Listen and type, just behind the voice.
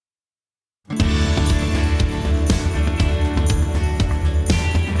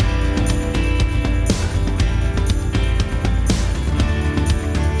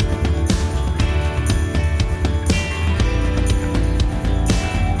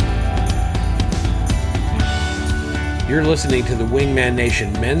You're listening to the Wingman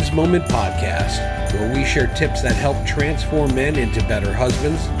Nation Men's Moment Podcast, where we share tips that help transform men into better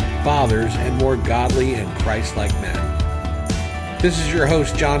husbands, fathers, and more godly and Christ-like men. This is your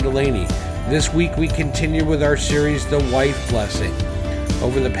host, John Delaney. This week we continue with our series, The Wife Blessing.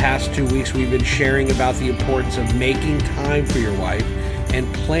 Over the past 2 weeks, we've been sharing about the importance of making time for your wife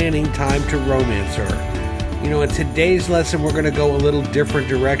and planning time to romance her. In today's lesson, we're going to go a little different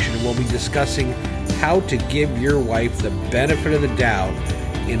direction. We'll be discussing how to give your wife the benefit of the doubt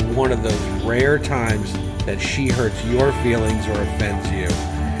in one of those rare times that she hurts your feelings or offends you.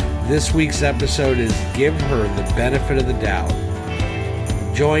 This week's episode is Give Her the Benefit of the Doubt.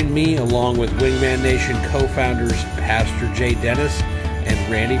 Join me along with Wingman Nation co-founders Pastor Jay Dennis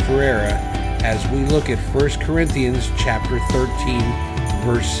and Randy Ferreira as we look at 1 Corinthians chapter 13,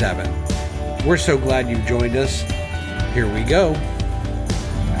 verse 7. We're so glad you've joined us. Here we go.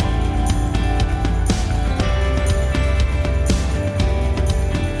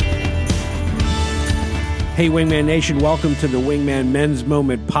 Hey, Wingman Nation, welcome to the Wingman Men's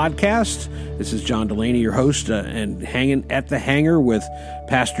Moment Podcast. This is John Delaney, your host, and hanging at the hangar with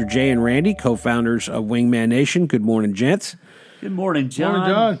Pastor Jay and Randy, co-founders of Wingman Nation. Good morning, gents. Good morning, John. Morning,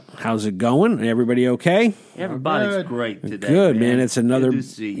 John. How's it going? Everybody okay? Everybody's great today. Good, man. It's another. Good to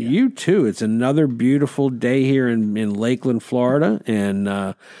see you. You too. It's another beautiful day here in Lakeland, Florida,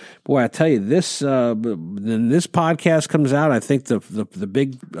 and boy, I tell you, this when this podcast comes out, I think the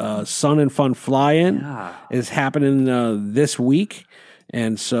big Sun and Fun fly-in is happening this week,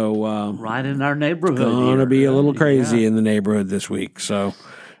 and so right in our neighborhood. It's going to be a little crazy in the neighborhood this week. So,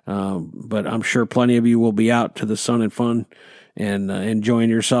 but I'm sure plenty of you will be out to the Sun and Fun and enjoying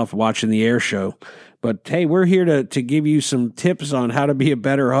yourself watching the air show. But hey, we're here to give you some tips on how to be a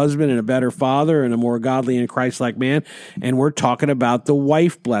better husband and a better father and a more godly and Christ-like man. And we're talking about the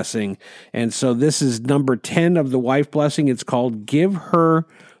wife blessing. And so this is number 10 of the wife blessing. It's called Give Her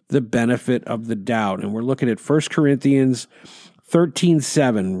the Benefit of the Doubt. And we're looking at 1 Corinthians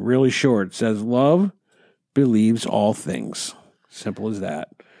 13:7, really short. It says, love believes all things. Simple as that.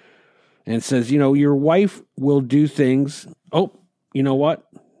 And it says, your wife will do things. Oh, you know what?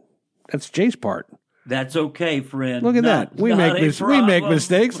 That's Jay's part. That's okay, friend. Look at that. We make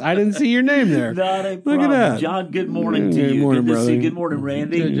mistakes. I didn't see your name there. Not a Look problem. at that. John, good morning to you. Good morning, Good to brother. see you. Good morning,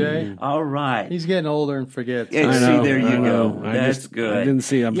 Randy. Good, Jay. All right. He's getting older and forgets. Yeah, I see, know, there you I go. know. That's good. I didn't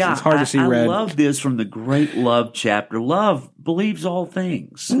see him. It's hard to see red. I love this from the great love chapter. Love believes all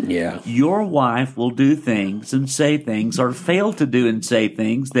things. Yeah. Your wife will do things and say things or fail to do and say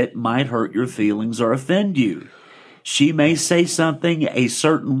things that might hurt your feelings or offend you. She may say something a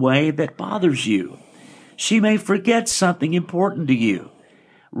certain way that bothers you. She may forget something important to you.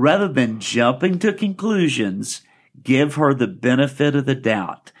 Rather than jumping to conclusions, give her the benefit of the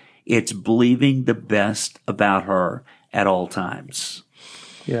doubt. It's believing the best about her at all times.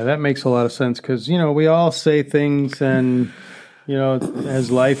 Yeah, that makes a lot of sense because, we all say things and, as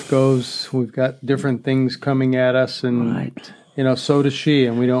life goes, we've got different things coming at us and, Right. So does she,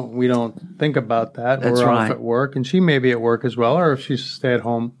 and we don't think about that. That's We're right. off at work, and she may be at work as well, or if she's a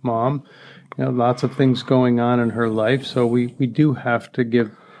stay-at-home mom, lots of things going on in her life. So we do have to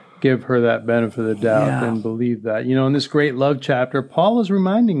give her that benefit of the doubt and believe that. In this great love chapter, Paul is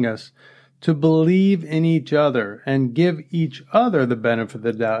reminding us to believe in each other and give each other the benefit of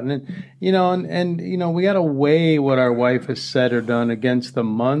the doubt. And we got to weigh what our wife has said or done against the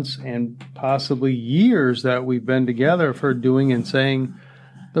months and possibly years that we've been together of her doing and saying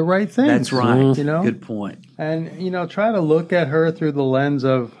the right things. That's right. Good point. And, try to look at her through the lens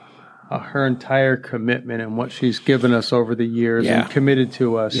of her entire commitment and what she's given us over the years and committed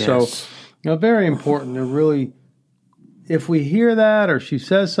to us. Yes. So, very important to really, if we hear that or she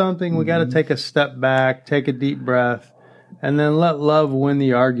says something, we got to take a step back, take a deep breath, and then let love win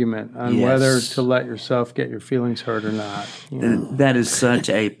the argument on whether to let yourself get your feelings hurt or not. That is such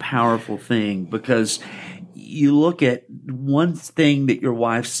a powerful thing because you look at one thing that your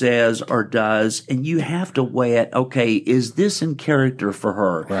wife says or does, and you have to weigh it. Okay, is this in character for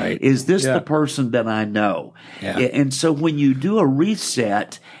her? Right. Is this the person that I know? Yeah. And so when you do a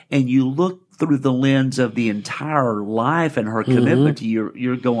reset and you look through the lens of the entire life and her commitment to you,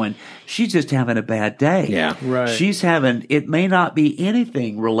 you're going, she's just having a bad day. Yeah. Right. It may not be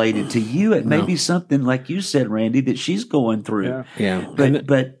anything related to you. It may be something, like you said, Randy, that she's going through. Yeah.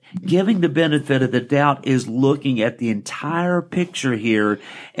 But giving the benefit of the doubt is looking at the entire picture here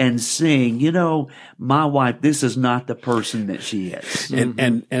and seeing, my wife, this is not the person that she is.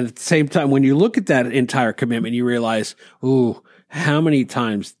 And at the same time, when you look at that entire commitment, you realize, ooh, how many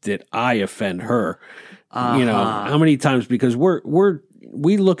times did I offend her? How many times? Because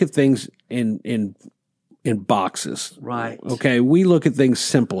we look at things in in boxes. Right. Okay, we look at things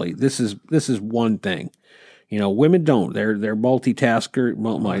simply. This is one thing. Women don't. They're multitasker.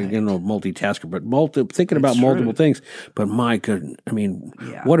 Multitasker, but thinking about multiple things. But my goodness,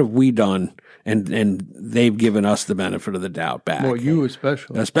 what have we done? And they've given us the benefit of the doubt back. Well, you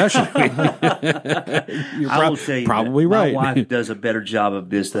especially. You're I will tell you probably right. My wife does a better job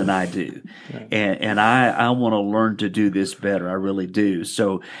of this than I do. And I want to learn to do this better. I really do.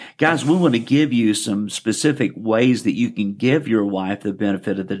 So, guys, we want to give you some specific ways that you can give your wife the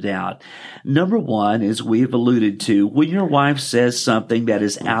benefit of the doubt. Number one is we've alluded to when your wife says something that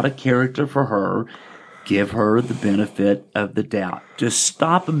is out of character for her, give her the benefit of the doubt. Just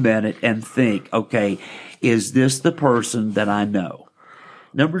stop a minute and think, okay, is this the person that I know?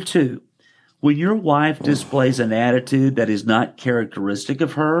 Number two, when your wife displays an attitude that is not characteristic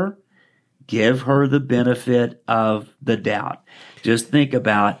of her, give her the benefit of the doubt. Just think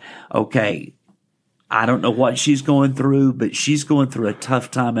about, okay, I don't know what she's going through, but she's going through a tough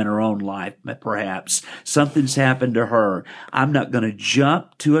time in her own life, perhaps. Something's happened to her. I'm not going to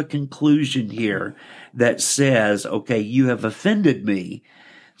jump to a conclusion here that says, okay, you have offended me,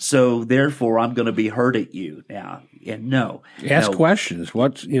 so therefore I'm going to be hurt at you now. And no. Ask questions.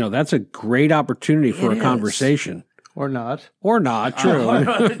 That's a great opportunity for a conversation. Or not. True.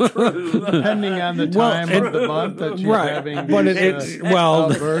 True. Depending on the time of the month that you're having these,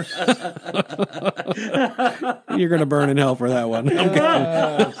 outbursts. You're going to burn in hell for that one.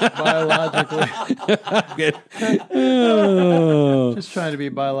 Biologically. Just trying to be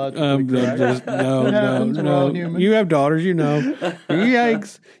biologically correct. No. You have daughters,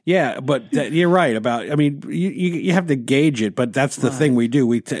 Yikes. Yeah, but you're right about, you have to gauge it, but that's the thing we do.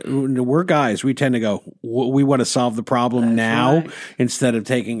 We're guys. We tend to go, we want to solve the problem now instead of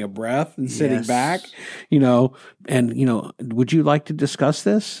taking a breath and sitting back, would you like to discuss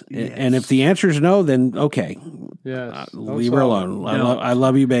this? Yes. And if the answer is no, then okay. Yes. Leave her alone. No. I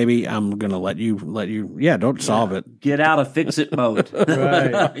love you, baby. I'm going to let you, don't solve it. Get out of fix-it mode.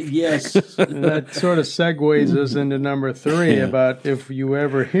 Right. Yes. And that sort of segues us into number 3 about if you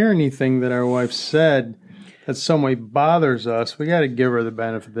ever hear anything that our wife said that some way bothers us, we got to give her the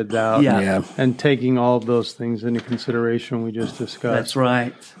benefit of the doubt. Yeah. And taking all of those things into consideration we just discussed. That's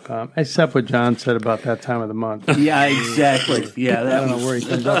right. Except what John said about that time of the month. Yeah, exactly. Yeah, I don't know where he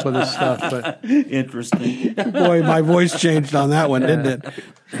comes up with this stuff, but interesting. Boy, my voice changed on that one, didn't it?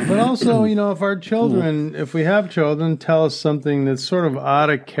 But also, if our children, if we have children, tell us something that's sort of out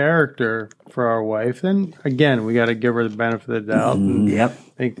of character for our wife, then again, we got to give her the benefit of the doubt. And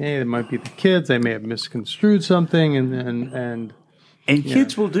think, hey, it might be the kids. They may have misconstrued something, and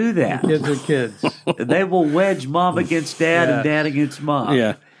kids will do that. Kids are kids. They will wedge mom against dad and dad against mom.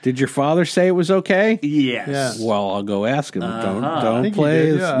 Yeah. Did your father say it was okay? Yes. Yeah. Well, I'll go ask him. Don't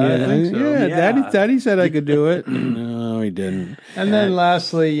play. I think so. Daddy said I could do it. No, he didn't. And then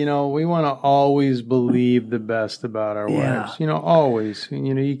lastly, we want to always believe the best about our wives. Always.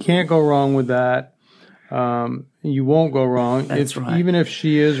 You can't go wrong with that. You won't go wrong. That's right. Even if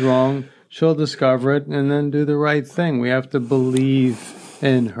she is wrong, she'll discover it and then do the right thing. We have to believe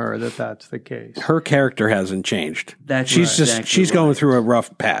in her that's the case. Her character hasn't changed. She's going through a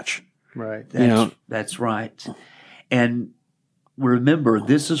rough patch. Right. That's right. And remember,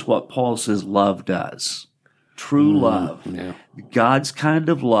 this is what Paul says love does. True love. Yeah. God's kind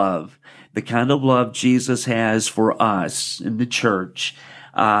of love, the kind of love Jesus has for us in the church.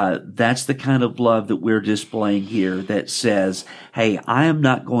 That's the kind of love that we're displaying here that says, hey, I am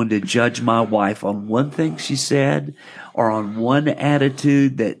not going to judge my wife on one thing she said or on one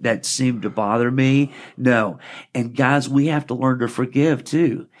attitude that seemed to bother me. No. And guys, we have to learn to forgive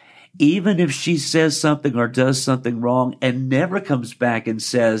too. Even if she says something or does something wrong and never comes back and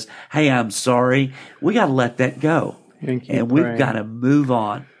says, hey, I'm sorry, we got to let that go. And we've got to move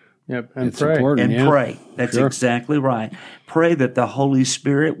on. Yep, and it's pray. Important, and pray. That's sure. Exactly right. Pray that the Holy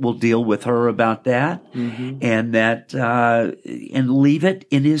Spirit will deal with her about that, and that and leave it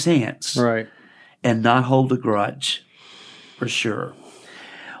in His hands, right, and not hold a grudge, for sure.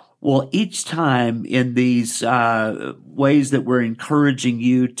 Well, each time in these ways that we're encouraging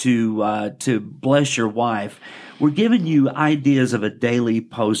you to bless your wife, we're giving you ideas of a daily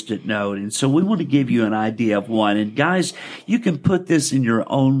Post-it note. And so we want to give you an idea of one. And guys, you can put this in your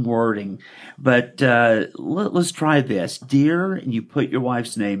own wording, but let's try this. Dear, and you put your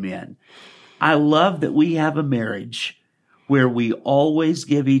wife's name in. I love that we have a marriage where we always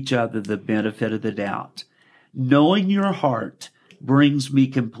give each other the benefit of the doubt. Knowing your heart brings me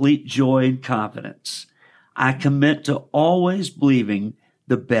complete joy and confidence. I commit to always believing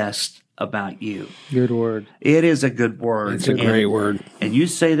the best about you. Good word. It is a good word. It's a great word. And you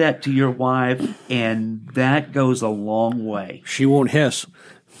say that to your wife, and that goes a long way. She won't hiss.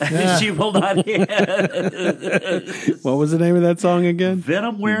 She will not hit. What was the name of that song again?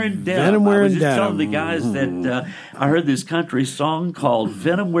 Venom Wearing Denim. Venom Wearing I was just Denim. telling the guys that I heard this country song called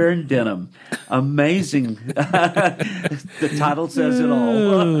Venom Wearing Denim. Amazing. The title says it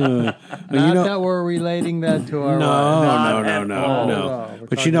all. Not that we're relating that to our wives. No.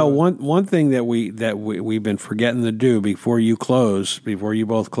 But one thing that we've been forgetting to do before you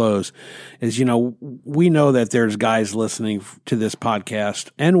both close, is we know that there's guys listening to this podcast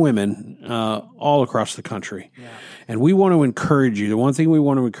and women all across the country. Yeah. And we want to encourage you. The one thing we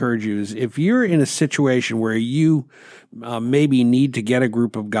want to encourage you is if you're in a situation where you maybe need to get a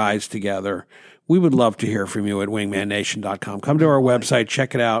group of guys together, we would love to hear from you at wingmannation.com. Come to our website,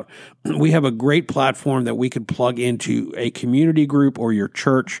 check it out. We have a great platform that we could plug into a community group or your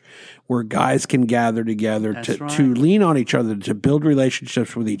church where guys can gather together to lean on each other, to build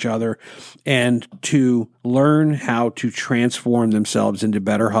relationships with each other, and to learn how to transform themselves into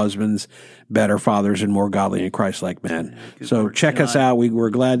better husbands, better fathers, and more godly and Christ-like men. So check us out. We're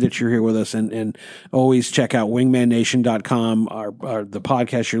glad that you're here with us, and always check out wingmannation.com, the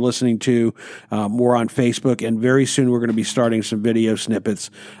podcast you're listening to. We're on Facebook, and very soon we're going to be starting some video snippets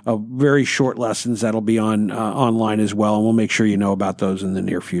of very short lessons that'll be on online as well, and we'll make sure you know about those in the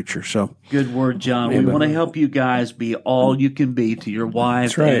near future. So good word, John. Amen. We want to help you guys be all you can be to your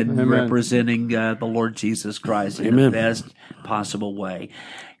wife, and Amen. Representing the Lord Jesus Christ in Amen. The best possible way.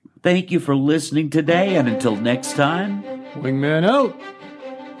 Thank you for listening today, and until next time, Wingman out.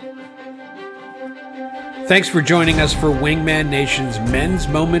 Thanks for joining us for Wingman Nation's Men's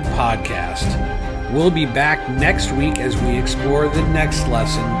Moment podcast. We'll be back next week as we explore the next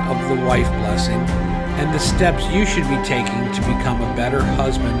lesson of the wife blessing and the steps you should be taking to become a better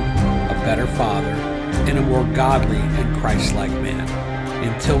husband, a better father, and a more godly and Christ-like man.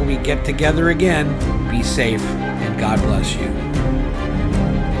 Until we get together again, be safe and God bless you.